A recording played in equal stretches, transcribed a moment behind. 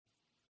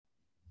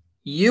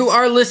You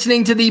are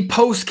listening to the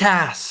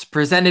Postcast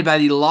presented by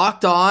the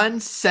Locked On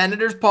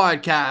Senators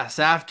podcast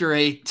after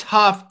a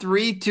tough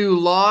 3-2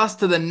 loss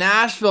to the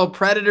Nashville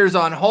Predators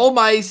on home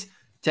ice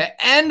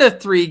to end a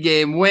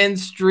 3-game win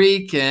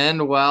streak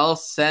and, well,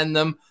 send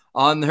them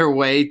on their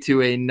way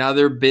to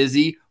another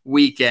busy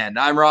weekend.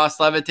 I'm Ross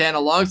Levitan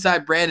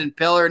alongside Brandon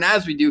Pillar, and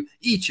as we do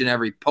each and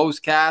every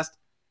Postcast,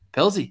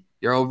 Pilsy,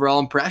 your overall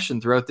impression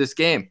throughout this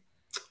game.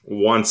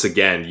 Once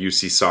again,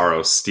 UC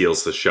Saros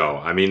steals the show.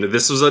 I mean,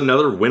 this was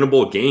another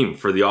winnable game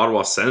for the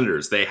Ottawa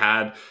Senators. They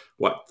had,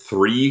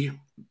 three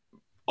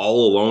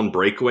all-alone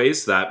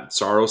breakaways that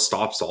Saros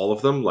stops all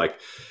of them.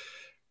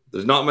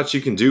 There's not much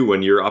you can do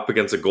when you're up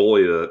against a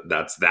goalie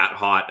that's that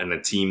hot and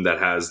a team that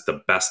has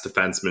the best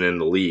defenseman in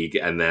the league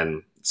and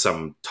then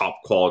some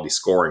top-quality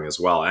scoring as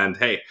well. And,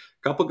 hey, a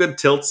couple good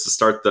tilts to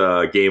start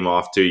the game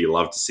off, too. You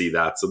love to see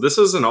that. So this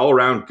was an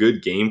all-around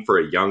good game for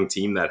a young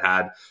team that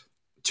had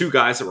two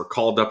guys that were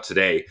called up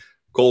today.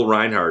 Cole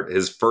Reinhardt,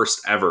 his first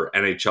ever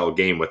NHL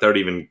game without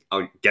even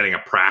getting a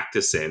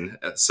practice in.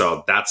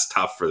 So that's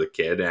tough for the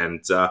kid.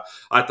 And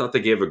I thought they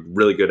gave a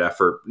really good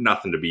effort.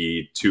 Nothing to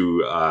be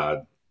too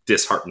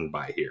disheartened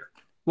by here.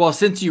 Well,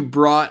 since you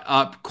brought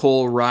up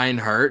Cole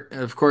Reinhardt,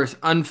 of course,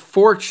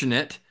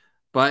 unfortunate,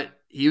 but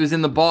he was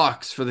in the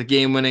box for the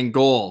game-winning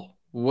goal.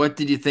 What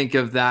did you think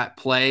of that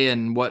play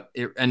and what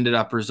it ended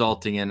up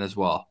resulting in as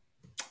well?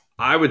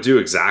 I would do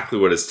exactly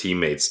what his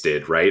teammates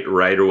did, right?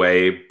 Right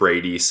away,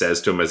 Brady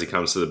says to him as he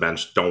comes to the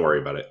bench, don't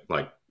worry about it.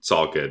 It's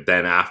all good.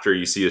 Then after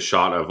you see a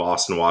shot of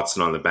Austin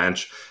Watson on the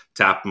bench,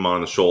 tap him on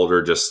the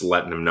shoulder, just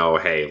letting him know,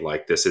 hey,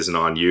 this isn't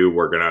on you.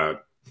 We're going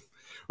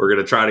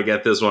to try to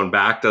get this one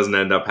back. Doesn't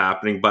end up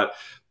happening. But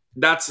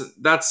that's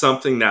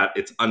something that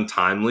it's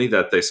untimely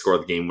that they score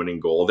the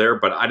game-winning goal there.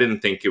 But I didn't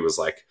think it was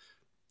a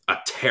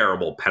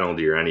terrible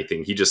penalty or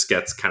anything. He just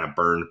gets kind of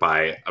burned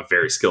by a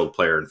very skilled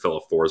player in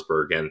Philip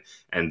Forsberg and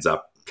ends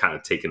up kind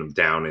of taking him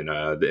down in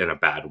a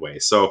bad way.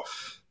 So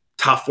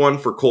tough one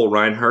for Cole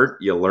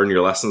Reinhardt. You learn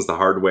your lessons the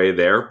hard way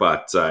there,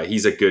 but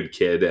he's a good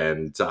kid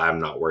and I'm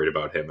not worried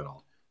about him at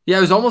all. Yeah,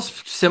 it was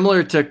almost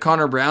similar to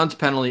Connor Brown's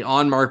penalty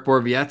on Mark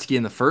Borowiecki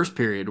in the first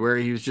period, where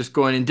he was just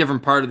going in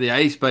different part of the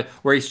ice, but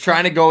where he's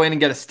trying to go in and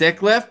get a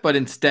stick lift, but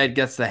instead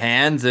gets the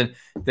hands, and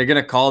they're going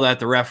to call that.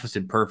 The ref was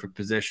in perfect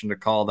position to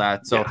call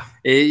that. So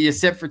You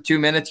sit for 2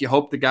 minutes, you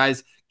hope the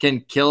guys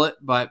can kill it,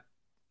 but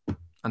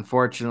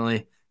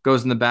unfortunately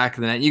goes in the back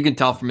of the net. You can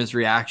tell from his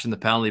reaction, the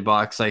penalty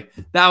box, that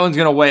one's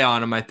going to weigh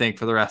on him, I think,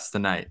 for the rest of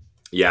the night.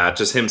 Yeah,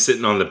 just him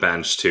sitting on the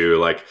bench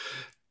too.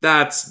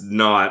 That's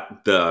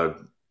not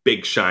the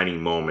big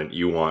shining moment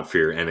you want for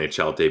your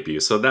NHL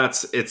debut. So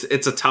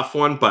it's a tough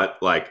one, but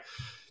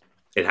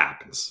it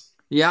happens.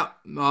 Yeah.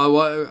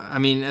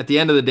 At the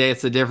end of the day,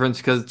 it's the difference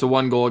because it's a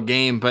 1-goal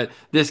game, but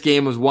this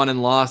game was won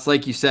and lost.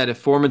 Like you said,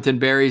 if Formanton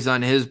buries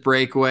on his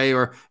breakaway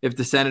or if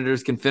the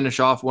Senators can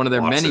finish off one of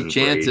their many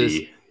chances.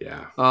 Brady.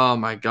 Yeah. Oh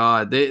my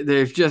God.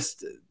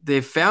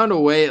 They've found a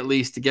way at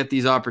least to get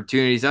these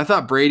opportunities. I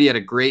thought Brady had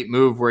a great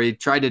move where he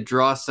tried to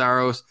draw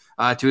Saros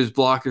to his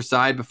blocker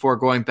side before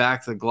going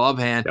back to the glove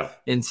hand. Yeah.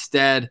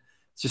 Instead,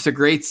 it's just a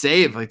great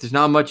save. There's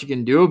not much you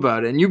can do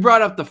about it. And you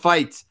brought up the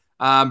fights.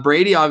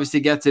 Brady obviously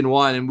gets in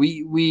one, and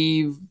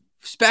we've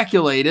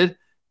speculated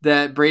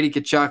that Brady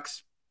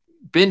Tkachuk's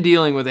been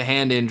dealing with a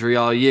hand injury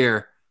all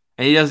year,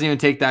 and he doesn't even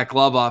take that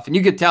glove off. And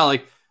you could tell,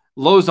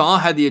 Lauzon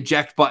had the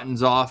eject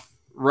buttons off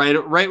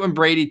right when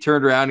Brady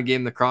turned around and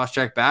gave him the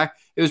cross-check back.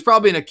 It was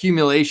probably an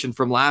accumulation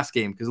from last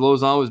game because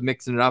Lauzon was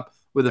mixing it up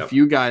with a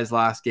few guys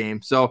last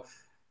game. So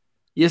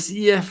you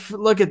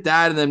look at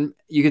that, and then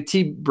you could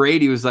see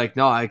Brady was like,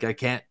 no, I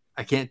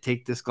can't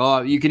take this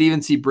glove. You could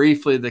even see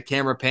briefly the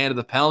camera pan to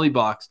the penalty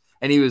box,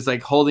 and he was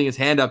holding his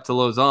hand up to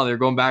Lauzon. They're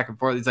going back and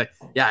forth. He's like,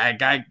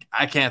 yeah,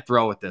 I can't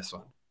throw with this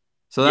one.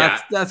 So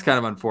that's kind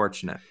of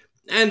unfortunate.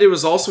 And it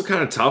was also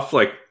kind of tough.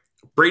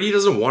 Brady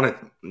doesn't want it,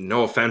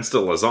 no offense to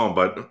Lauzon,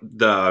 but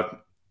the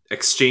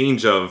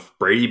exchange of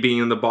Brady being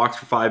in the box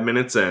for 5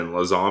 minutes and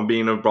Lauzon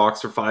being in the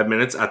box for 5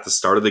 minutes at the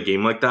start of the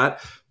game like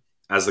that,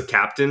 as the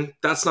captain,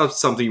 that's not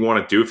something you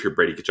want to do if you're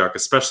Brady Tkachuk,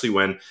 especially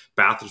when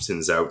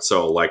Batherson's out.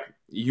 So,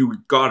 you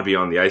got to be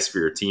on the ice for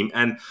your team.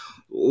 And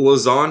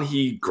Lauzon,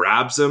 he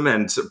grabs him,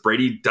 and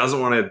Brady doesn't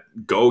want to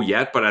go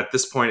yet. But at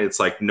this point, it's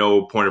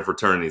no point of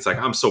return. He's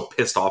I'm so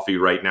pissed off of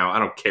you right now. I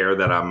don't care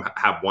that I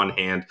have one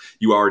hand.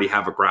 You already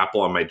have a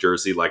grapple on my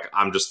jersey.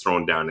 I'm just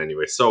thrown down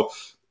anyway. So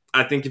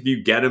I think if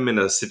you get him in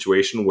a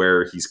situation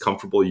where he's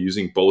comfortable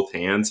using both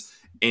hands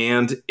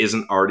and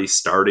isn't already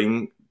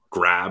starting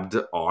grabbed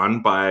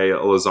on by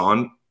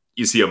Lauzon,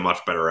 you see a much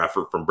better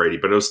effort from Brady.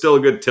 But it was still a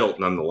good tilt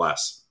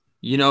nonetheless.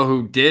 You know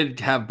who did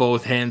have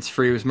both hands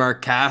free was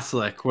Mark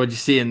Kaslick. What'd you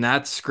see in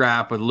that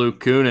scrap with Luke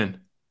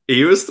Kunin?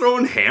 He was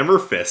throwing hammer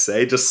fists,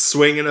 just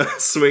swinging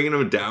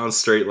him down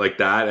straight like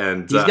that.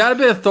 And he's got a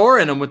bit of Thor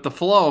in him with the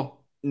flow.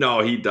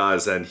 No, he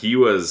does. And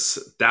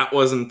that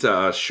wasn't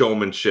a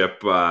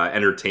showmanship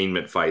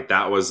entertainment fight.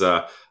 That was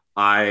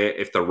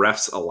if the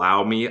refs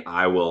allow me,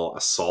 I will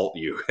assault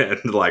you. And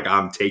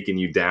I'm taking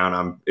you down.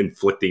 I'm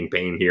inflicting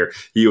pain here.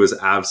 He was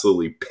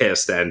absolutely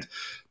pissed. And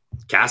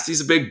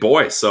Cassidy's a big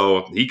boy,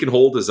 so he can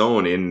hold his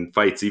own in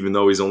fights, even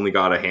though he's only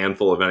got a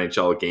handful of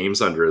NHL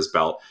games under his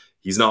belt.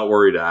 He's not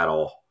worried at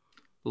all.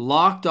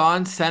 Locked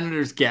On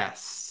Senators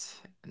guests,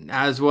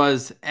 as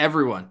was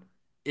everyone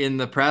in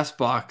the press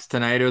box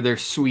tonight, or their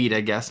suite,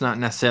 I guess, not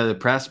necessarily the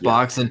press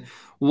box. And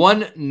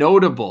one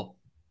notable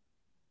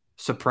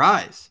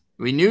surprise.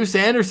 We knew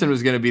Sanderson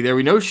was going to be there.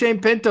 We know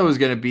Shane Pinto was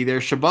going to be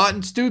there. Chabot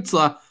and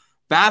Stützle.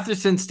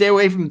 Batherson, stay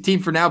away from the team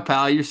for now,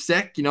 pal. You're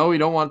sick. We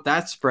don't want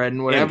that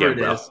spreading, whatever it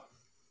is.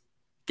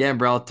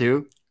 Gambrell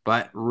too.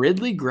 But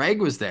Ridley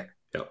Gregg was there.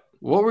 Yep.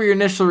 What were your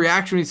initial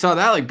reaction when you saw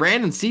that? Like,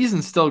 Brandon's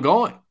season's still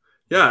going.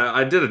 Yeah,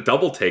 I did a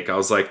double take. I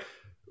was like,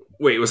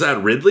 wait, was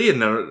that Ridley?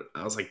 And then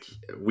I was like,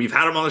 we've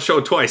had him on the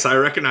show twice. I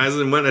recognize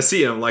him when I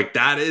see him. Like,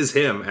 that is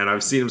him. And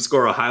I've seen him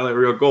score a highlight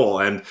reel goal.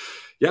 And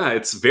yeah,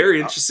 it's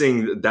very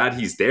interesting that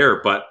he's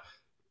there, but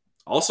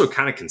also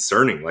kind of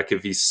concerning. Like,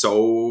 if he's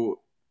so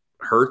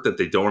hurt that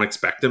they don't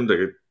expect him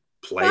to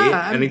play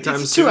anytime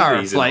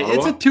soon. It's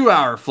a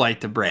 2-hour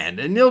flight to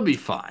Brandon. You'll be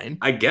fine.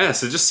 I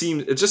guess it just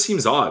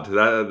seems odd.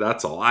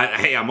 That's all.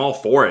 I'm all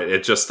for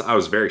it. I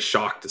was very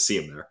shocked to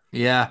see him there.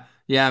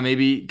 Yeah,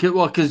 maybe.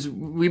 Well, because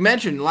we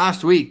mentioned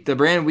last week the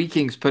Brandon Wheat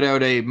Kings put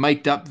out a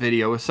mic'd up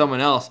video with someone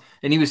else,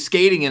 and he was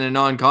skating in a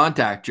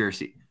non-contact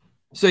jersey.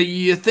 So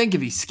you think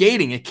if he's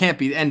skating, it can't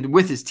be, and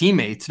with his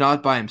teammates,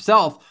 not by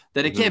himself,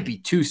 that it can't be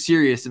too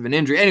serious of an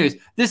injury. Anyways,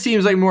 this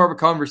seems like more of a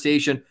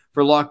conversation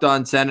for Locked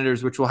On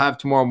Senators, which we'll have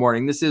tomorrow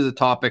morning. This is a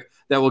topic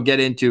that we'll get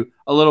into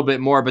a little bit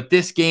more, but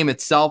this game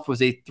itself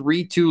was a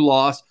 3-2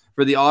 loss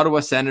for the Ottawa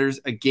Senators,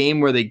 a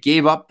game where they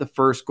gave up the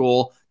first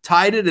goal,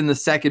 tied it in the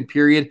second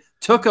period,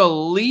 took a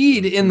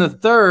lead in the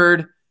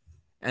third,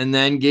 and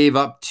then gave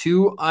up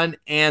 2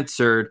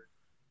 unanswered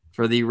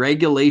for the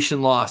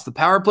regulation loss. The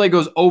power play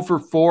goes 0 for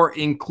 4,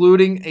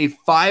 including a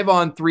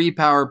 5-on-3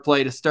 power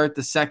play to start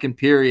the second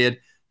period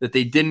that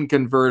they didn't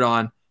convert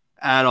on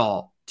at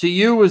all. To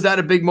you, was that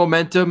a big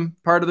momentum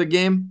part of the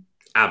game?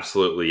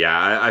 Absolutely,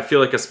 yeah. I feel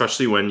like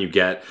especially when you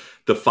get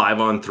the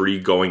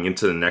 5-on-3 going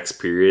into the next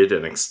period,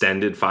 an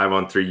extended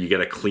 5-on-3, you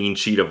get a clean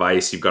sheet of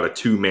ice, you've got a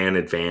 2-man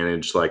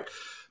advantage. Like,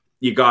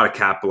 you got to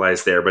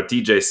capitalize there. But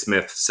DJ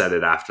Smith said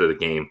it after the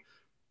game.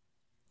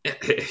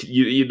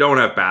 You don't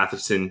have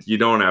Batherson, you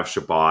don't have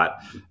Chabot.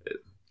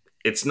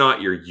 It's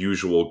not your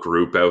usual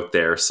group out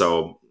there,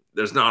 so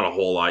there's not a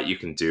whole lot you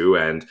can do.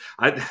 And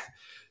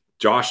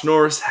Josh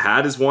Norris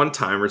had his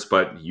one-timers,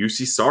 but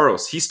UC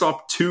Saros, he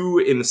stopped 2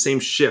 in the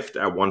same shift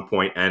at one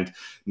point, and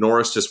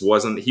Norris just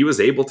wasn't. He was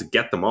able to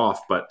get them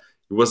off, but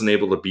he wasn't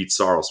able to beat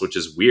Saros, which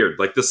is weird.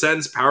 Like, the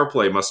Sens power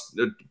play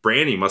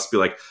Brandy must be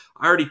like,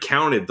 I already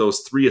counted those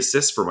 3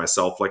 assists for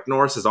myself. Like,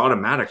 Norris is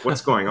automatic.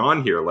 What's going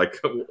on here? Like,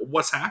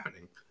 what's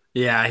happening?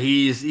 Yeah,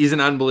 he's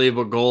an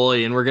unbelievable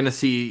goalie, and we're going to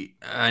see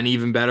an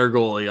even better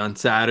goalie on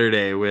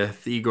Saturday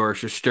with Igor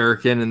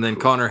Shesterkin and then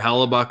Connor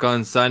Hellebuck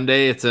on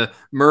Sunday. It's a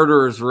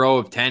murderer's row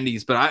of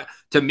tendies, but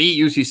to me,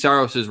 UC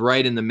Saros is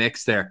right in the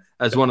mix there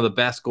as one of the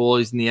best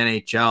goalies in the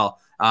NHL.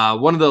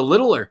 One of the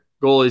littler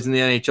goalies in the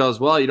NHL as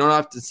well. You don't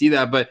have to see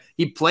that, but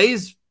he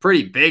plays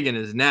pretty big in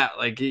his net.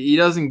 Like, he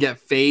doesn't get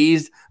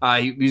phased.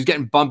 He was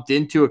getting bumped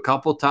into a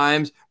couple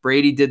times.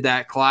 Brady did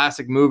that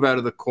classic move out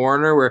of the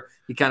corner where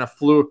he kind of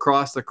flew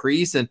across the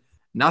crease, and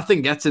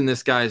nothing gets in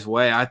this guy's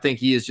way. I think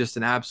he is just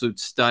an absolute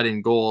stud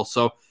in goal.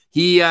 So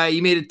he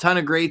made a ton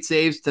of great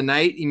saves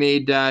tonight. He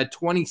made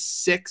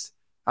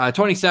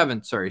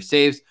 27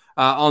 saves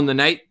on the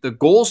night. The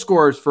goal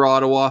scorers for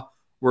Ottawa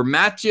were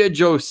Mattia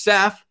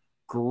Joseph.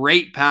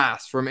 Great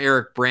pass from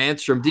Erik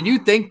Brannstrom. Did you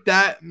think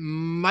that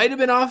might have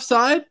been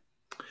offside?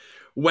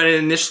 When it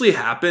initially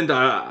happened,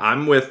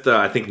 I'm with,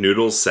 I think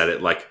Noodles said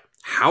it, like,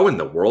 how in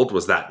the world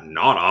was that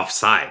not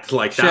offside?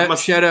 Like,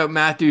 shout out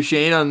Matt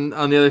Duchene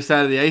on the other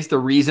side of the ice, the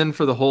reason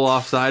for the whole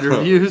offside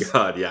reviews. Oh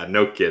God, yeah,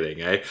 no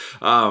kidding, eh?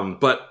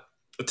 But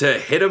to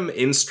hit him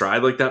in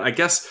stride like that, I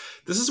guess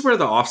this is where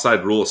the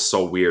offside rule is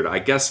so weird. I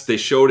guess they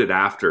showed it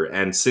after,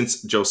 and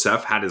since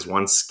Joseph had his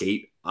one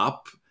skate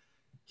up,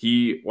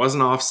 he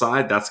wasn't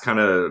offside. That's kind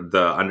of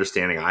the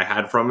understanding I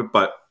had from it,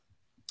 but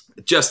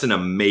just an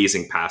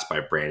amazing pass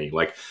by Branny.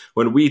 Like,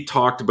 when we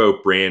talked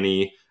about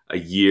Branny a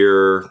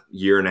year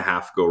and a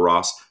half ago,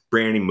 Ross,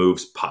 Branny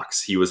moves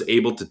pucks. He was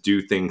able to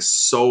do things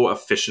so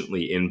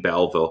efficiently in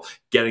Belleville,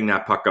 getting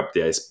that puck up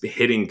the ice,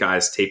 hitting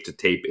guys tape to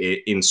tape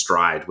in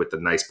stride with a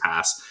nice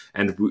pass.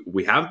 And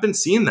we haven't been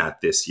seeing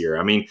that this year.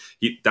 I mean,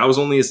 that was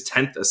only his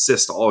 10th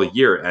assist all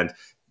year. And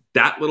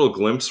that little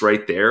glimpse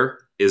right there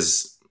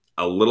is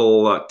a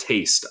little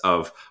taste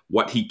of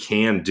what he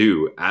can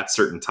do at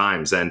certain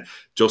times. And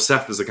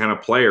Joseph is the kind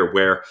of player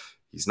where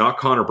he's not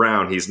Connor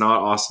Brown, he's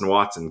not Austin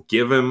Watson.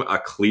 Give him a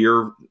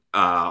clear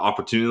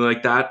opportunity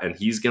like that, and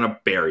he's going to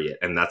bury it.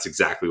 And that's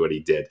exactly what he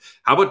did.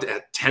 How about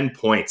 10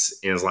 points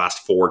in his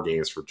last 4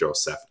 games for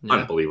Joseph? Yeah.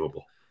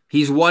 Unbelievable.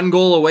 He's 1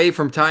 goal away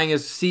from tying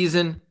his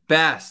season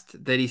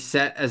best that he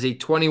set as a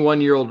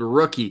 21-year-old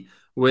rookie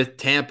with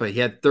Tampa. He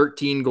had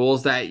 13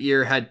 goals that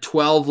year, had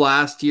 12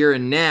 last year,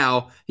 and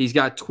now he's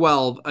got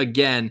 12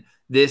 again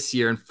this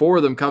year, and 4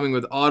 of them coming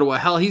with Ottawa.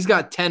 Hell, he's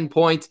got 10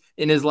 points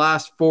in his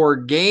last 4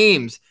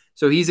 games.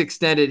 So he's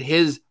extended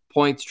his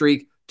point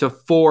streak to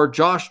 4.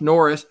 Josh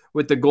Norris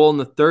with the goal in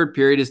the third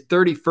period, his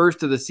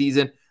 31st of the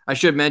season. I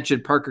should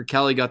mention Parker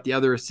Kelly got the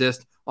other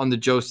assist on the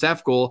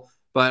Joseph goal.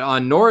 But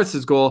on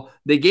Norris's goal,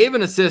 they gave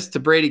an assist to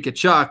Brady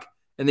Tkachuk,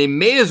 and they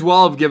may as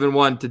well have given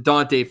one to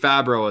Dante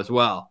Fabro as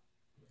well.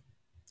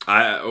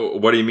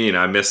 What do you mean?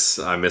 I miss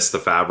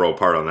the Fabro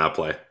part on that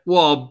play.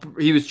 Well,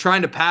 he was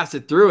trying to pass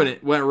it through, and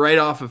it went right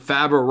off of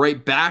Fabro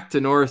right back to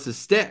Norris's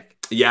stick.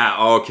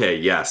 Yeah, okay,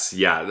 yes.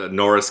 Yeah,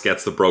 Norris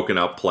gets the broken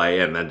up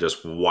play and then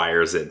just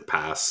wires it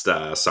past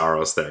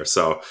Saros there.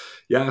 So,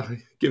 yeah,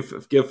 give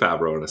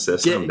Fabro an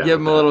assist. Give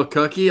him a little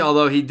cookie,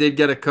 although he did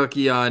get a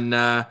cookie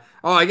on...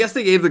 I guess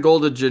they gave the goal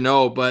to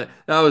Jeannot, but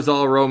that was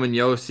all Roman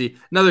Josi.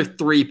 Another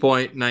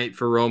 3-point night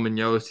for Roman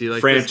Josi.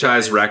 Like,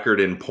 franchise record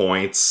in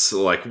points.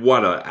 Like,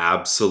 what an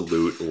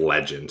absolute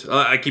legend.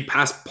 Like, he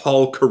passed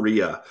Paul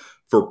Kariya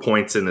for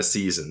points in a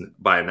season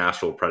by a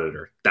Nashville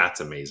Predator.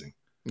 That's amazing.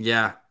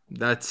 Yeah.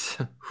 That's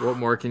what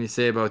more can you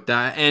say about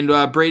that? And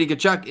Brady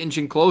Tkachuk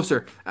inching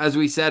closer. As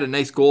we said, a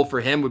nice goal for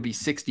him would be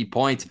 60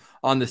 points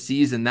on the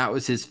season. That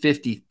was his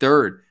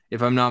 53rd,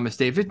 if I'm not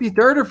mistaken.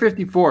 53rd or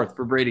 54th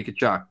for Brady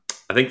Tkachuk?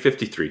 I think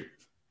 53.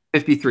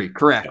 53,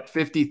 correct. Yep.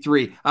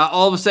 53.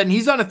 All of a sudden,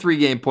 he's on a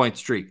 3-game point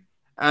streak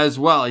as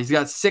well. He's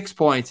got 6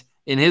 points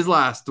in his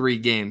last 3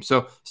 games.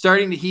 So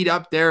starting to heat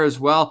up there as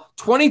well.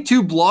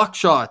 22 block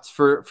shots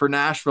for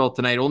Nashville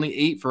tonight, only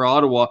 8 for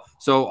Ottawa.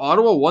 So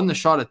Ottawa won the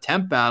shot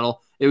attempt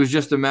battle. It was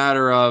just a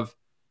matter of,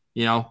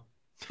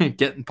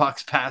 getting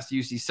pucks past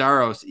UC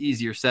Saros.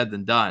 Easier said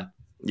than done.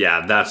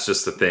 Yeah, that's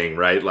just the thing,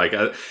 right? Like,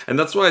 and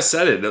that's why I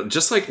said it.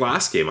 Just like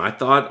last game, I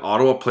thought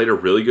Ottawa played a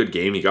really good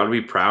game. You got to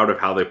be proud of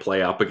how they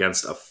play up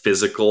against a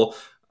physical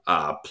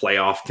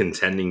playoff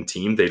contending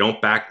team. They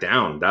don't back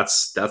down.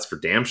 That's for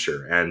damn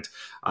sure. And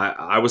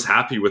I was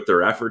happy with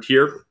their effort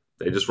here.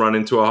 They just run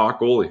into a hot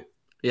goalie.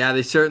 Yeah,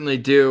 they certainly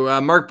do.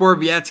 Mark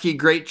Borowiecki,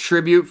 great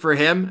tribute for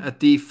him at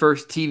the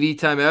first TV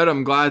timeout.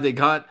 I'm glad they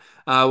got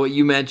what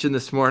you mentioned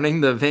this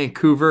morning, the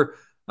Vancouver,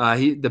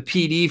 the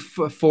PD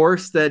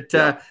force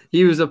that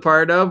he was a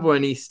part of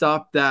when he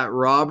stopped that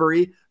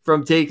robbery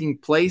from taking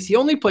place. He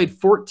only played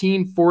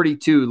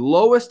 14:42,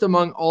 lowest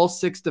among all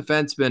 6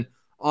 defensemen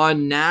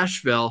on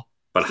Nashville.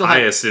 But still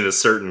highest in a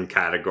certain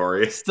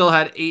category. Still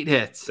had 8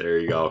 hits. There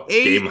you go.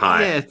 8 game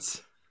high.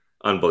 Hits.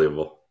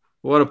 Unbelievable.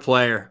 What a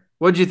player.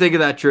 What did you think of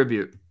that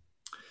tribute?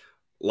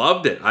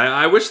 Loved it.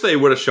 I wish they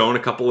would have shown a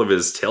couple of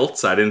his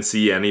tilts. I didn't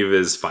see any of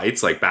his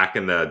fights like back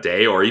in the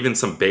day, or even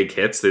some big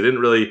hits. They didn't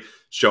really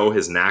show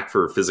his knack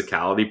for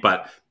physicality,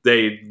 but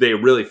they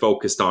really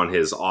focused on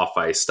his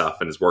off-ice stuff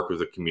and his work with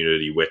the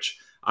community, which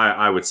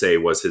I would say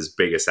was his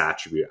biggest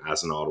attribute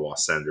as an Ottawa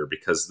Senator,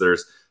 because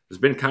there's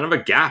been kind of a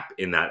gap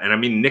in that. And I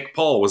mean, Nick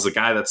Paul was the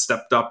guy that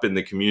stepped up in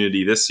the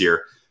community this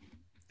year,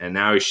 and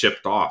now he's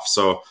shipped off.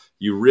 So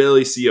you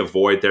really see a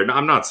void there. Now,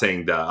 I'm not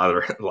saying the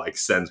other like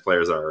Sens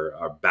players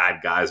are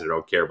bad guys or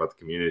don't care about the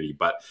community,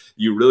 but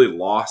you really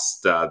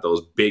lost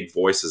those big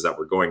voices that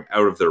were going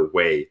out of their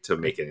way to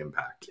make an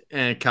impact.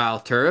 And Kyle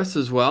Turris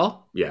as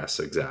well.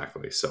 Yes,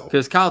 exactly. So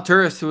because Kyle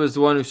Turris was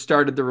the one who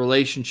started the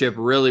relationship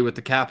really with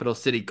the Capital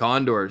City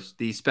Condors,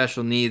 the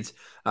special needs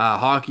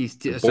hockey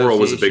association. Boro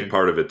was a big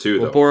part of it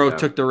too. Well, Boro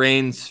took the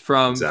reins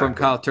from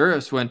Kyle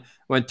Turris when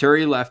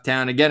Turry left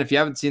town. Again, if you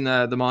haven't seen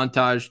the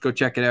montage, go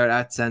check it out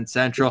at Sens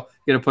Central.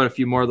 Going to put a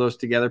few more of those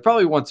together,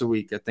 probably once a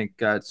week, I think,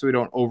 so we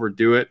don't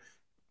overdo it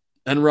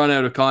and run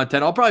out of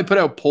content. I'll probably put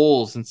out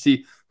polls and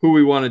see who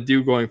we want to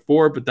do going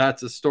forward, but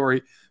that's a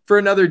story for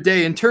another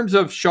day. In terms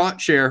of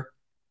shot share,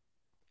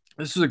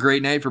 this was a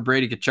great night for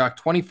Brady Tkachuk.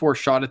 24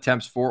 shot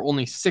attempts for,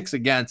 only 6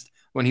 against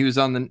when he was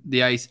on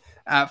the ice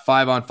at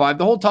 5-on-5.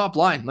 The whole top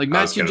line, like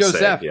Matthew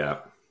Joseph.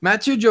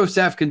 Matthew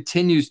Joseph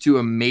continues to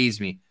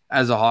amaze me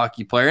as a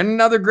hockey player. And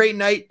another great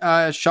night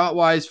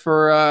shot-wise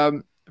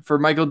for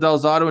Michael Del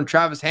Zotto and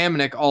Travis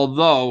Hamonic,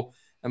 although,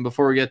 and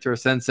before we get to our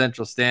Sens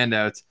Central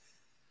standouts,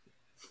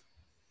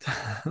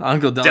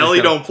 Uncle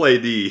Delly don't play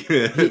D.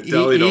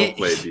 Delly don't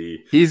play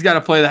D. He's got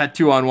to play that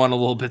 2-on-1 a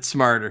little bit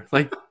smarter.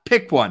 Like,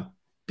 pick one.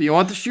 Do you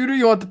want the shooter?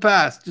 You want the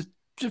pass?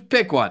 Just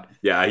pick one.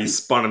 Yeah, he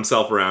spun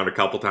himself around a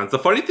couple times. The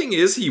funny thing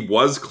is he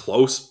was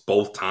close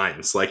both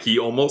times. Like, he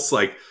almost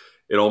like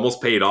it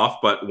almost paid off,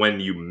 but when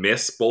you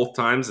miss both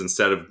times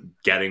instead of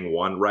getting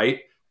one right,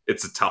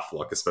 it's a tough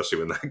look, especially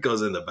when that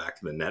goes in the back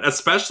of the net.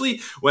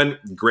 Especially when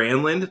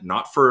Granlund,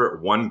 not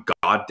for one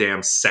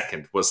goddamn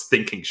second, was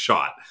thinking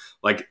shot.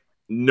 Like,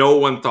 no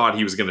one thought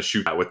he was going to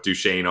shoot that with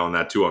Duchesne on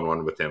that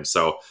 2-on-1 with him.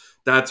 So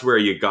that's where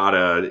you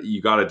gotta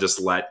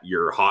just let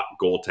your hot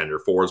goaltender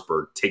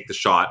Forsberg take the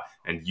shot,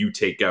 and you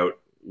take out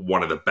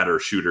one of the better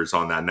shooters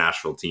on that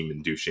Nashville team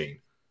in Duchesne.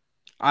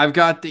 I've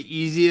got the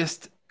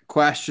easiest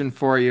question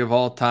for you of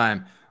all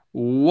time.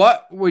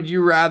 What would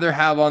you rather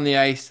have on the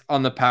ice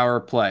on the power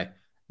play?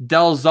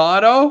 Del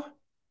Zotto,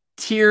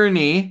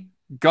 Tierney,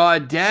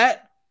 Gaudette,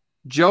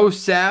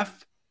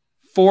 Joseph,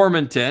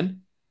 Formanton.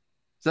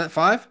 Is that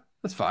 5?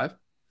 That's 5.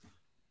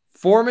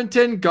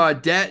 Formanton,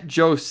 Gaudette,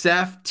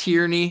 Joseph,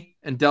 Tierney,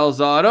 and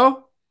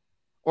Delzato,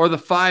 or the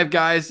 5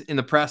 guys in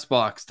the press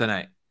box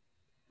tonight?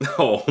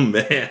 Oh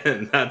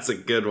man, that's a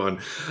good one.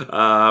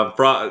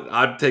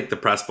 I'd take the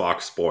press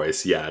box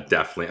boys. Yeah,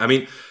 definitely. I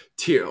mean,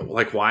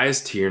 why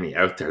is Tierney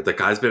out there? The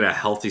guy's been a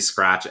healthy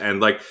scratch, and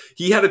like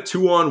he had a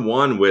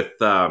 2-on-1 with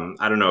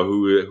I don't know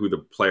who the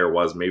player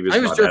was. Maybe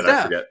it was Gaudette,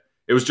 I forget.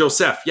 It was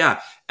Joseph.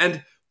 Yeah,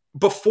 and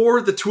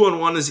before the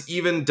 2-on-1 is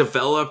even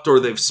developed or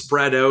they've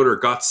spread out or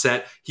got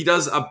set, he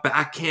does a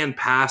backhand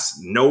pass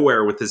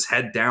nowhere with his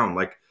head down.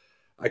 Like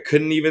I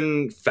couldn't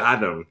even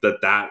fathom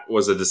that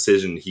was a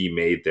decision he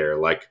made there.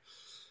 Like,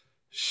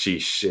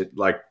 shit.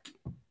 Like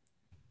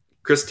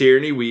Chris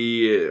Tierney,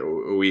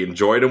 we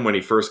enjoyed him when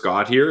he first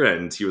got here,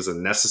 and he was a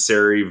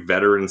necessary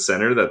veteran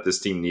center that this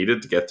team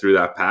needed to get through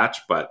that patch.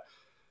 But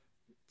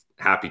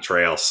happy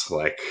trails,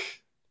 like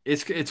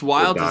it's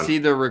wild to see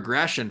the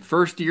regression.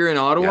 First year in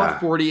Ottawa,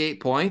 48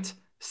 points.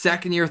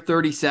 Second year,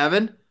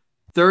 37.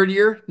 Third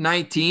year,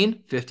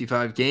 19,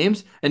 55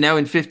 games, and now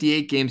in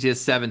 58 games he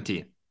has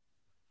 17.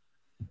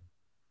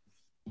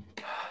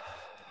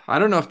 I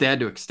don't know if they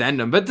had to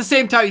extend him, but at the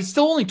same time, he's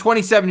still only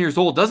 27 years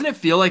old. Doesn't it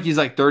feel like he's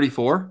like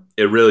 34?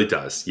 It really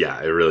does. Yeah,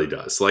 it really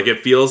does. Like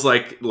it feels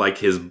like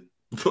his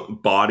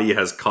body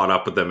has caught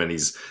up with him and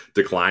he's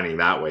declining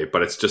that way,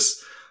 but it's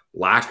just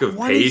lack of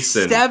pace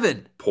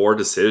and poor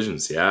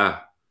decisions. Yeah.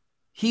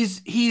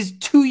 He's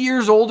 2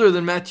 years older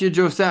than Mathieu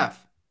Joseph.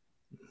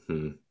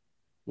 Mm-hmm.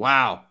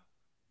 Wow.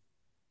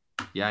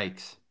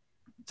 Yikes.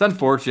 It's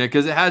unfortunate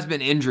because it has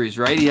been injuries,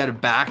 right? He had a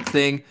back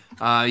thing.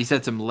 He's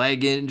had some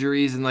leg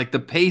injuries, and like the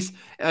pace,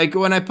 like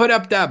when I put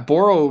up that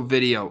Boro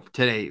video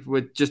today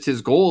with just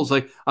his goals,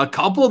 like a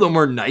couple of them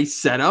were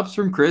nice setups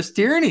from Chris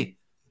Tierney.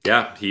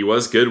 Yeah, he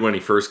was good when he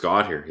first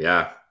got here.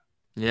 Yeah.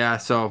 Yeah,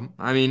 so,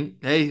 I mean,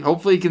 hey,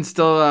 hopefully he can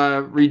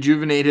still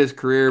rejuvenate his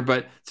career,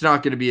 but it's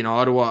not going to be in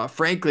Ottawa.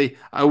 Frankly,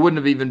 I wouldn't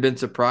have even been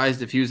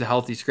surprised if he was a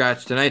healthy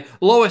scratch tonight.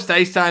 Lowest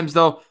ice times,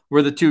 though,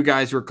 were the 2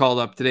 guys who were called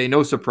up today.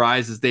 No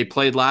surprises. They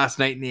played last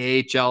night in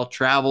the AHL,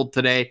 traveled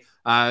today.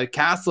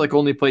 Kastelic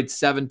only played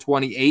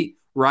 7:28.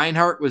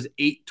 Reinhart was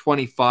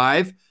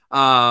 8:25.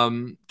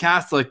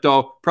 Kastelic,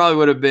 though, probably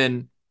would have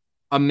been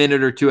a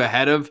minute or 2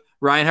 ahead of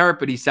Reinhart,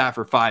 but he sat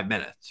for 5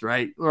 minutes,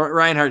 right?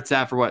 Reinhart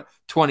sat for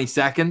 20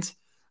 seconds?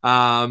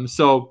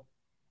 So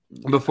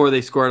before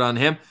they scored on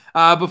him,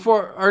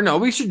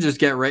 we should just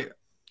get right.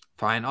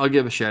 Fine. I'll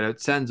give a shout out.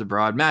 Sends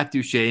abroad. Matt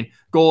Duchene,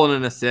 goal and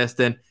an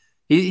assist. And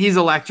he's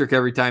electric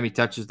every time he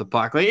touches the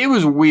puck. Like, it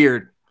was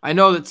weird. I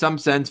know that some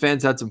Sens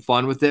fans had some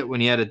fun with it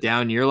when he had a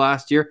down year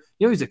last year.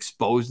 He's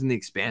exposed in the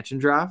expansion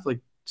draft. Like,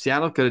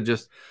 Seattle could have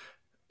just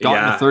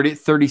gotten a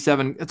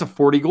 37. That's a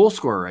 40 goal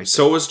scorer, right?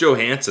 So was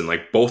Johansson.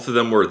 Like, both of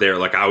them were there.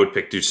 Like, I would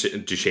pick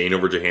Duchene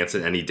over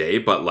Johansson any day,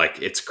 but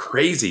like, it's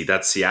crazy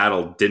that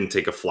Seattle didn't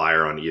take a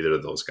flyer on either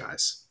of those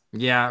guys.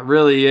 Yeah, it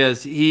really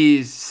is.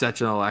 He's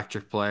such an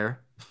electric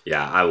player.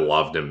 Yeah, I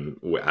loved him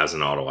as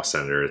an Ottawa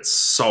Senator. It's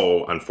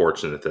so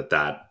unfortunate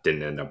that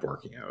didn't end up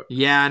working out.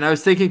 Yeah, and I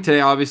was thinking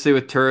today, obviously,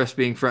 with Turris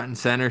being front and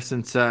center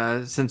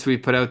since we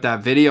put out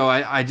that video,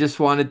 I just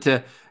wanted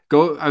to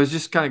go. I was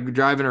just kind of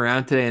driving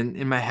around today, and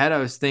in my head, I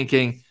was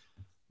thinking,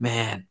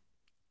 man,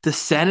 the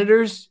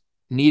Senators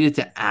needed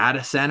to add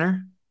a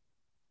center.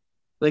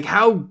 Like,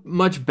 how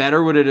much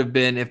better would it have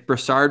been if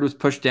Brassard was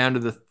pushed down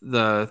to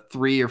the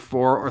 3 or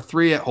 4 or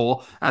 3 at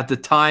hole at the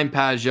time,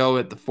 Pajot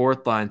at the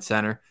 4th line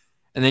center,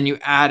 and then you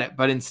add it.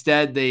 But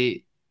instead,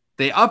 they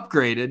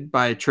upgraded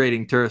by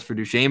trading Turris for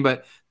Duchene.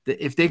 But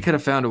if they could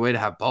have found a way to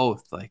have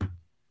both, like,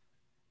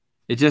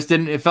 it just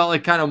didn't. It felt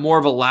like kind of more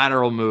of a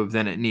lateral move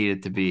than it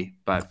needed to be.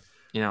 But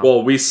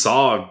well, we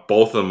saw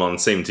both of them on the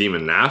same team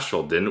in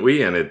Nashville, didn't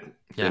we? And it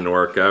didn't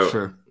work out.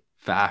 Sure,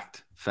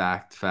 fact.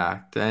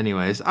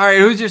 Anyways, all right.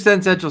 Who's your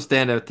Sen Central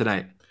standout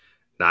tonight?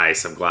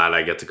 Nice. I'm glad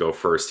I get to go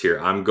first here.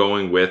 I'm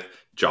going with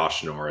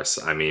Josh Norris.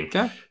 I mean,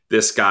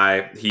 this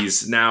guy,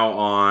 he's now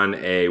on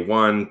a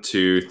 1,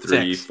 2,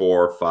 3,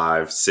 4,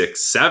 5,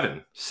 6,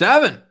 7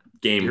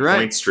 game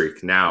point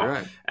streak now.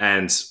 Right.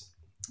 And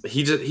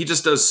he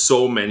just does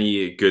so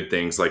many good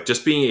things, like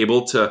just being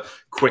able to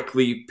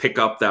quickly pick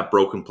up that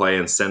broken play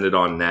and send it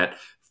on net.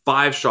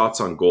 5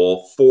 shots on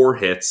goal, 4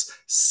 hits,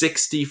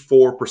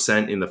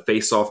 64% in the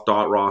faceoff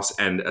dot, Ross,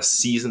 and a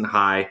season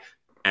high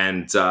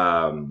and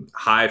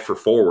high for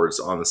forwards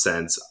on the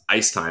Sens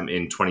ice time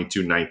in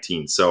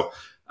 22-19. So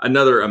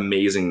another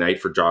amazing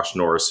night for Josh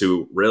Norris,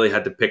 who really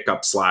had to pick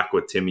up slack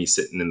with Timmy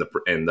sitting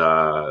in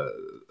the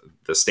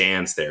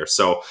stands there.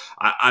 So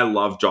I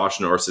love Josh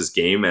Norris's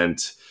game, and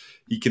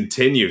he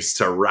continues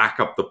to rack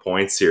up the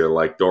points here.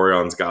 Like,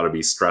 Dorian's got to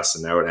be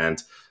stressing out,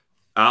 and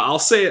I'll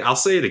say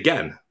it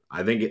again.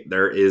 I think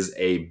there is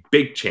a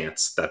big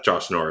chance that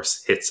Josh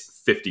Norris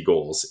hits 50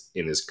 goals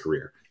in his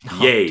career.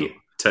 Yay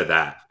to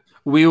that.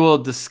 We will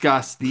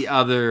discuss the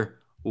other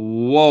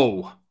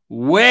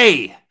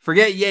way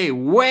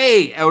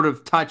out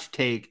of touch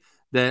take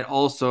that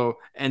also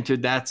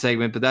entered that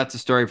segment, but that's a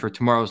story for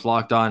tomorrow's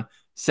Locked On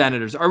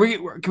Senators. Can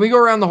we go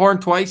around the horn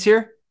twice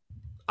here?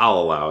 I'll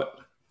allow it.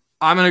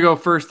 I'm going to go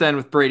first then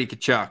with Brady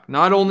Tkachuk.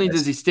 Not only Yes.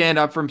 does he stand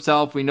up for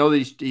himself, we know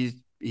that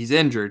he's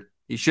injured.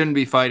 He shouldn't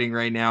be fighting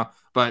right now,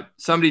 but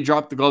somebody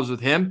dropped the gloves with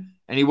him,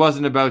 and he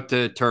wasn't about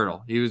to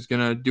turtle. He was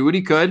going to do what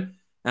he could,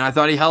 and I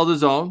thought he held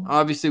his own.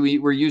 Obviously,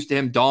 we're used to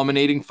him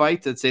dominating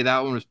fights. I'd say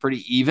that one was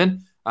pretty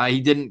even.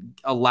 He didn't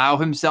allow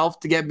himself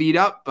to get beat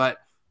up, but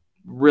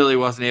really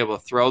wasn't able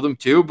to throw them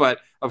too. But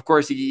of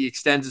course, he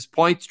extends his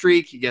point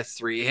streak. He gets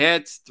 3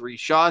 hits, 3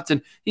 shots,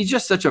 and he's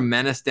just such a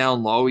menace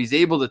down low. He's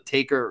able to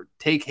take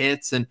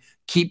hits and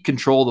keep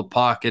control of the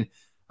puck. And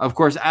of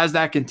course, as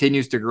that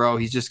continues to grow,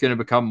 he's just going to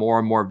become more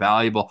and more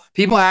valuable.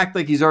 People act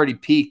like he's already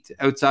peaked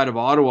outside of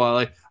Ottawa.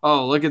 Like,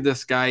 oh, look at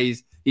this guy.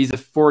 He's a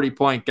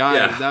 40-point guy.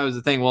 Yeah. That was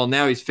the thing. Well,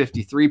 now he's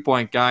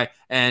 53-point guy,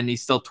 and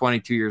he's still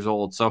 22 years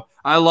old. So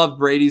I love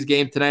Brady's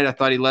game tonight. I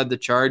thought he led the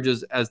charge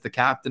as the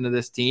captain of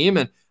this team,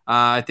 and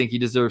I think he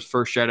deserves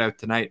first shutout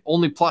tonight.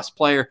 Only plus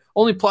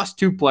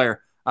two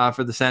player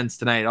for the Sens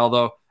tonight.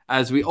 Although,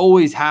 as we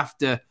always have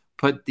to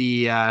put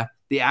the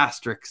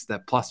asterisk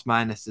that plus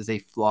minus is a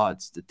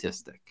flawed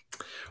statistic.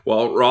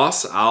 Well,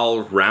 Ross,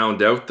 I'll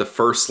round out the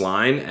first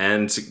line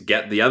and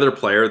get the other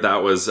player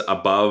that was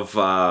above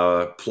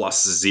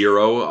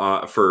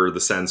 +0 for the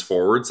Sens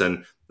forwards,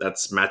 and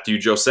that's Matthew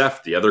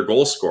Joseph, the other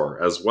goal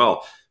scorer as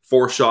well.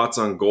 4 shots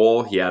on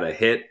goal. He had a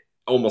hit,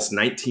 almost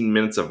 19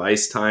 minutes of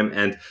ice time,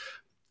 and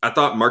I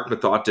thought Mark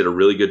Mathot did a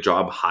really good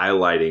job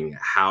highlighting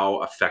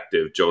how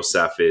effective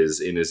Joseph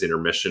is in his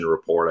intermission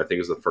report. I think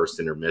it was the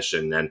first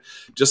intermission, and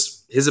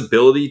just his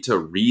ability to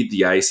read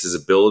the ice, his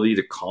ability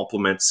to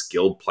complement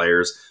skilled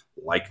players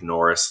like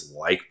Norris,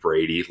 like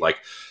Brady. Like,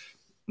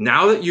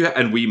 now that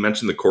and we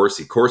mentioned the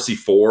Corsi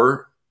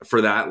 4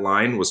 for that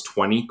line was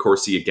 20,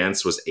 Corsi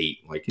against was 8.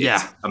 Like,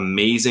 it's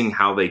amazing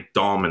how they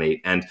dominate,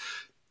 and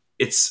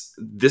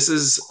this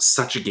is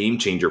such a game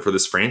changer for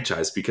this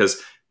franchise, because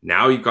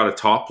now you've got a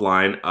top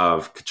line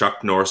of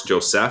Tkachuk, Norris,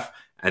 Joseph,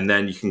 and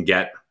then you can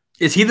get...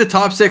 Is he the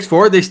top 6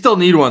 forward? They still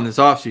need one this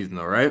offseason,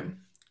 though, right?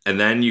 And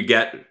then you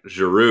get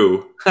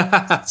Giroux,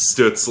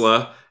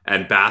 Stützle,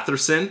 and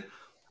Batherson.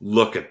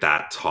 Look at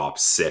that top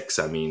 6.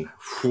 I mean,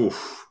 whew.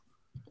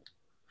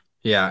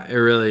 Yeah, it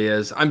really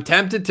is. I'm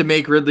tempted to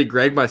make Ridley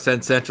Gregg my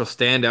Sens Central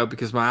standout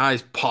because my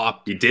eyes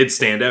popped. He did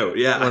stand out,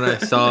 yeah. When I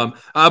saw him.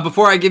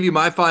 Before I give you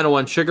my final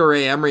one, Sugar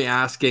Ray Emery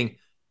asking,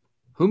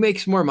 who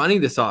makes more money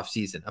this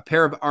offseason? A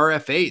pair of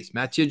RFAs,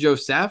 Mathieu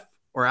Joseph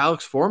or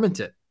Alex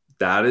Formenton?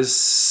 That is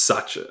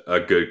such a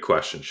good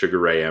question. Sugar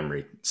Ray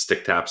Emery,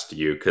 stick taps to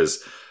you,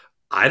 because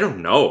I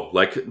don't know.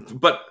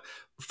 But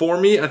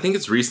for me, I think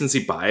it's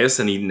recency bias,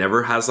 and he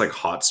never has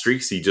hot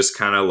streaks. He just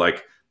kind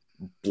of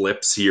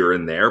blips here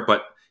and there,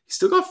 but he's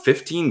still got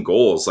 15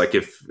 goals.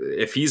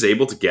 If he's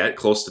able to get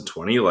close to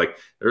 20,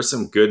 there's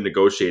some good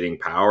negotiating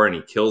power, and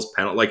he kills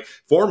penalty.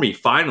 For me,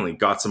 finally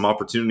got some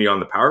opportunity on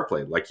the power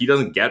play. He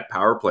doesn't get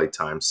power play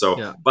time. So,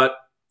 yeah. But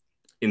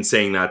in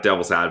saying that,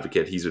 devil's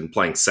advocate, he's been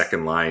playing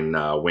second line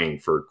wing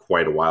for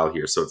quite a while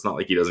here. So it's not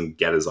like he doesn't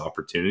get his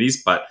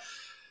opportunities, but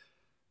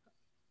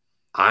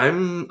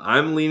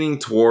I'm leaning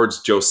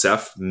towards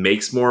Joseph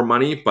makes more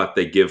money, but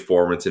they give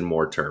Formenton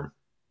more term.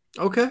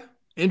 Okay.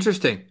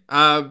 Interesting.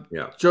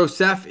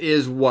 Joseph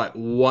is what,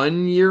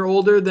 1 year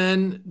older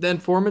than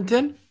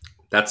Formenton?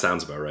 That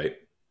sounds about right.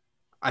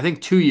 I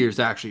think 2 years,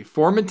 actually.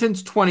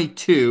 Formenton's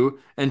 22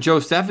 and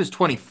Joseph is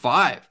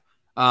 25.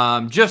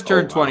 Just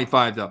turned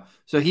 25, though.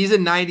 So he's a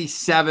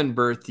 97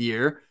 birth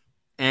year,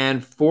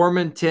 and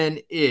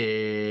Formenton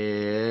is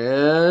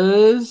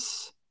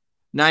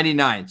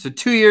 99. So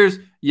 2 years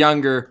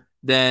younger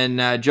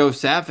than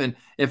Joseph. And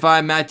if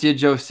I'm Mathieu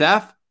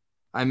Joseph,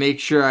 I make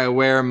sure I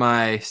wear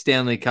my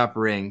Stanley Cup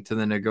ring to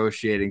the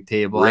negotiating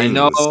table. Rings. I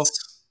know.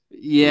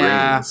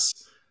 Yeah. Rings.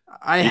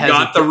 You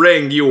got the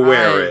ring, you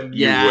wear it.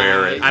 Yeah, you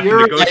wear it. At the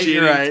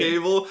negotiating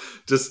table,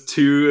 just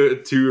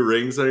two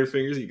rings on your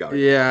fingers, you got it.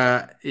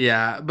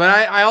 Yeah. But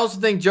I also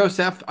think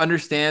Joseph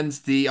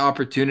understands the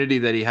opportunity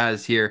that he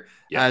has here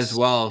as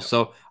well. Yep.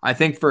 So I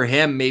think for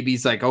him, maybe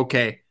he's like,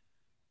 okay,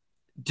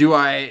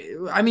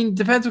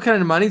 depends what kind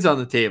of money's on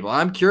the table.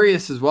 I'm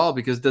curious as well,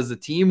 because does the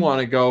team want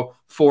to go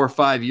 4 or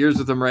 5 years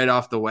with him right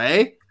off the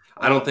way?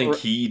 I don't think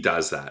he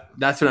does that.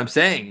 That's what I'm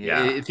saying.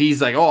 Yeah. If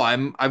he's like,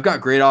 I've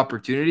got great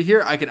opportunity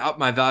here, I can up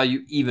my value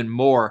even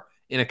more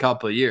in a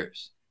couple of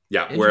years.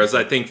 Yeah. Whereas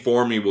I think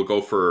Formy will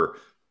go for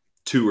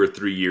 2 or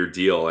 3 year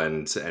deal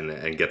and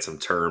get some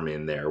term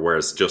in there.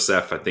 Whereas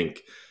Joseph, I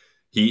think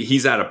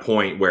he's at a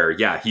point where,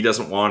 he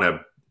doesn't want to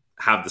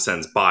have the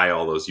Sens buy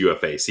all those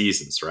UFA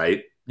seasons,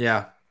 right?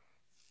 Yeah.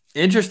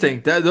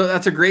 Interesting.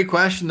 That's a great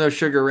question, though,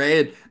 Sugar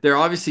Ray. They're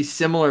obviously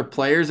similar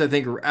players. I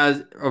think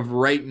as of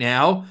right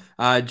now,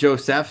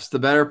 Joseph's the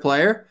better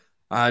player.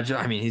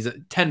 He's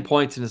at 10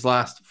 points in his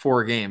last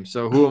 4 games.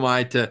 So who am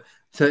I to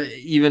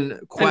even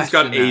question? And he's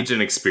got that? Age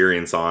and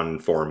experience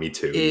for me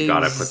too. You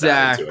got to put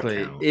that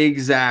into account.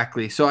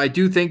 Exactly. So I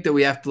do think that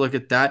we have to look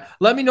at that.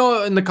 Let me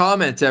know in the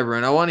comments,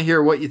 everyone. I want to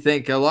hear what you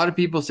think. A lot of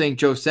people saying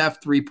Joseph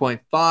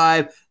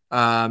 3.5.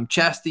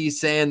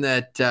 Chesty's saying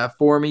that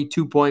for me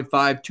 2.5,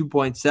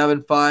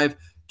 2.75.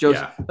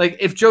 Yeah. Like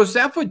if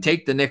Joseph would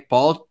take the Nick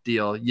Paul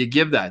deal, you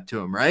give that to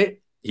him, right?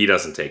 He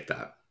doesn't take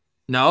that.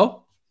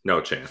 No?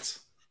 No chance.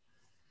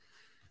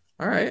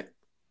 All right.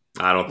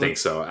 I don't think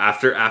so.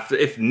 After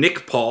if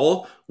Nick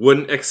Paul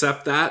wouldn't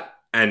accept that,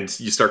 and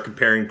you start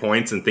comparing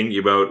points and thinking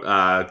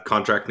about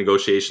contract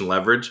negotiation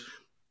leverage,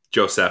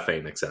 Joseph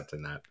ain't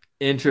accepting that.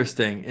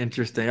 Interesting.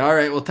 All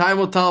right. Well, time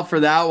will tell for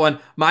that one.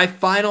 My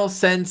final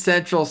Send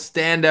Central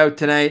standout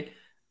tonight,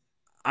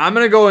 I'm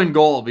going to go in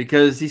goal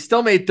because he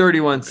still made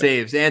 31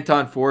 saves,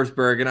 Anton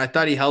Forsberg, and I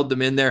thought he held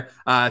them in there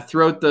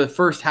throughout the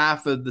first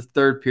half of the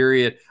third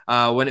period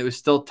when it was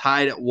still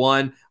tied at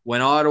 1,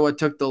 when Ottawa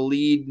took the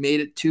lead, made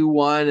it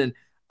 2-1, and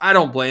I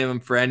don't blame him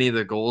for any of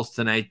the goals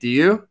tonight. Do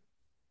you?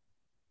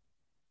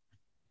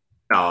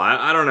 No,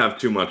 I don't have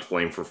too much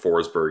blame for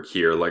Forsberg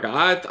here. Like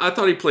I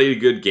thought he played a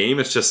good game.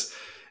 It's just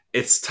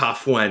it's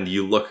tough when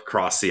you look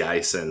across the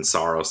ice and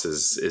Saros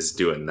is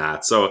doing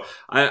that. So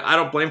I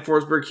don't blame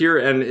Forsberg here,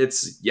 and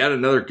it's yet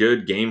another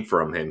good game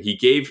from him.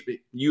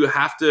 You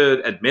have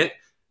to admit,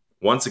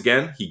 once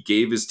again, he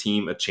gave his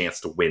team a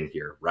chance to win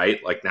here, right?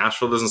 Like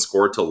Nashville doesn't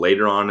score till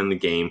later on in the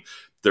game.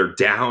 They're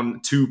down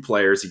 2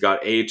 players. You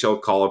got AHL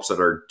call-ups that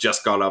are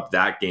just got up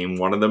that game.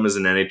 One of them is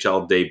an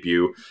NHL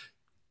debut.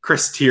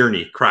 Chris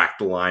Tierney cracked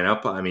the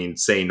lineup. I mean,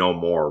 say no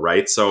more,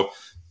 right? So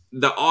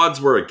the odds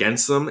were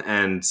against them,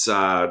 and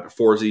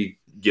Forsey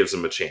gives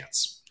them a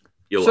chance.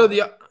 So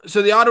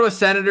the Ottawa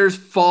Senators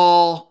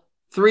fall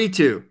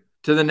 3-2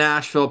 to the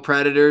Nashville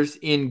Predators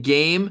in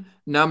game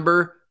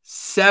number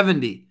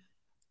 70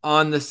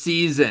 on the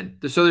season.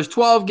 So there's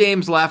 12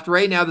 games left.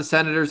 Right now, the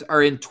Senators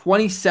are in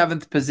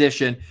 27th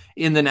position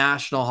in the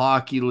National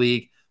Hockey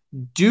League.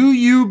 Do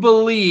you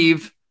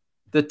believe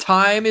the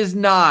time is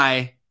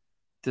nigh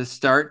to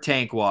start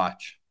tank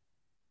watch?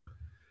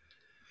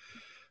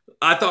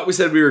 I thought we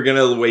said we were going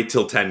to wait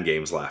till 10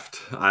 games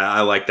left.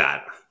 I like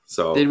that.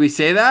 So did we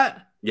say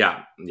that?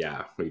 Yeah,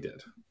 we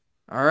did.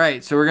 All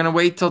right, so we're going to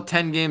wait till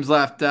 10 games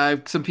left.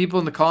 Some people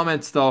in the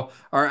comments, though,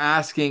 are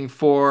asking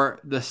for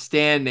the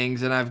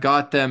standings, and I've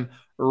got them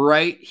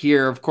right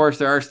here. Of course,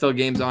 there are still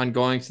games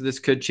ongoing, so this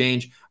could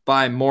change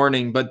by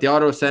morning. But the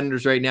Ottawa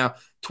Senators right now,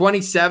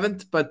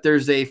 27th, but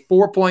there's a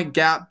 4-point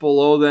gap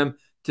below them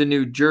to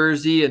New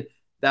Jersey, and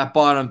that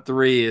bottom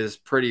 3 is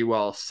pretty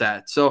well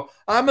set. So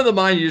I'm of the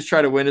mind you just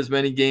try to win as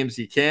many games as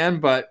you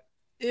can, but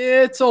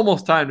it's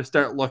almost time to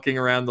start looking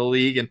around the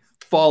league and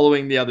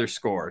following the other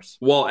scores.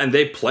 Well, and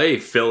they play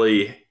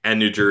Philly and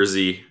New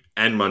Jersey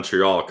and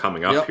Montreal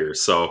coming up here.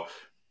 So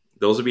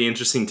those would be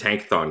interesting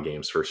tankathon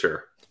games for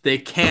sure. They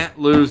can't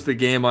lose the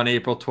game on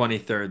April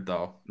 23rd,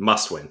 though.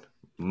 Must win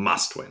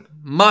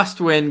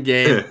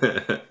game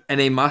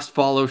and a must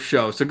follow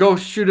show. So go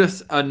shoot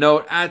us a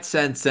note at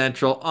Send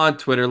Central on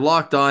Twitter,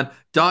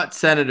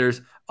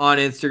 LockedOn.Senators on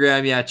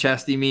Instagram. Yeah,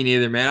 Chesty, me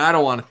neither, man. I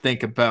don't want to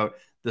think about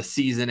the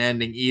season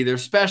ending either,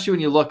 especially when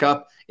you look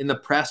up in the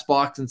press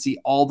box and see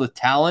all the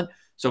talent.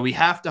 So we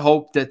have to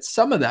hope that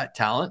some of that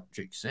talent,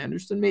 Jake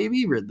Sanderson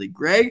maybe, Ridley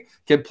Gregg,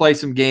 can play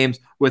some games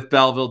with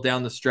Belleville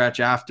down the stretch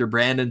after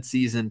Brandon's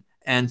season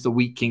ends, the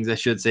Wheat Kings, I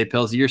should say.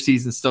 Pilsy, your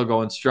season's still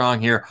going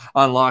strong here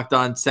on Locked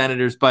On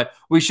Senators, but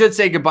we should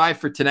say goodbye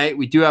for tonight.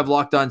 We do have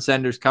Locked On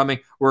Senators coming.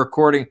 We're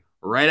recording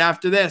right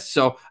after this,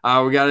 so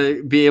we got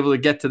to be able to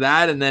get to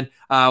that, and then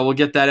we'll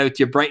get that out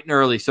to you bright and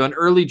early. So an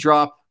early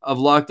drop of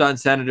Locked On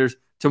Senators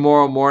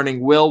tomorrow morning.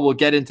 We'll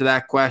get into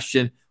that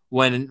question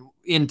when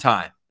in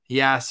time.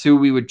 He asks who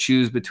we would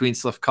choose between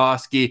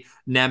Slafkovsky,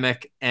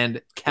 Nemec,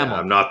 and Kemmel. Yeah,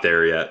 I'm not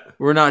there yet.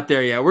 We're not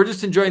there yet. We're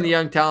just enjoying the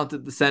young talent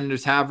that the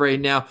Senators have right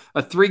now.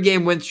 A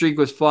 3-game win streak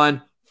was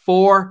fun.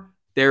 4,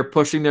 they're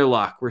pushing their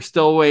luck. We're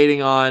still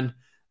waiting on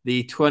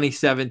the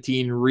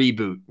 2017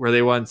 reboot where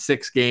they won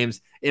 6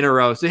 games in a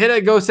row. So hit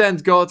it, go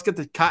Sens, go. Let's get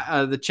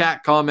the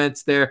chat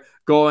comments there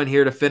going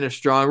here to finish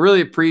strong.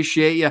 Really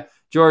appreciate you.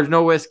 George,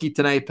 no whiskey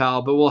tonight,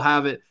 pal, but we'll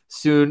have it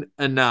soon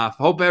enough.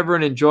 Hope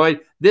everyone enjoyed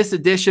this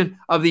edition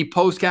of the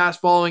postcast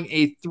following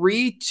a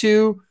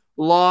 3-2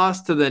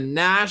 loss to the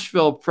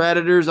Nashville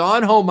Predators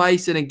on home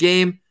ice in a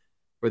game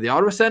where the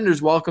Ottawa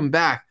Senators welcome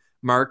back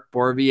Mark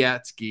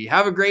Borowiecki.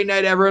 Have a great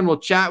night, everyone. We'll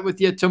chat with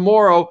you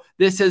tomorrow.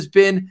 This has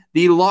been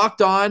the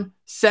Locked On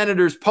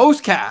Senators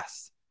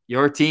postcast,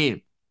 your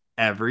team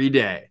every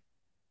day.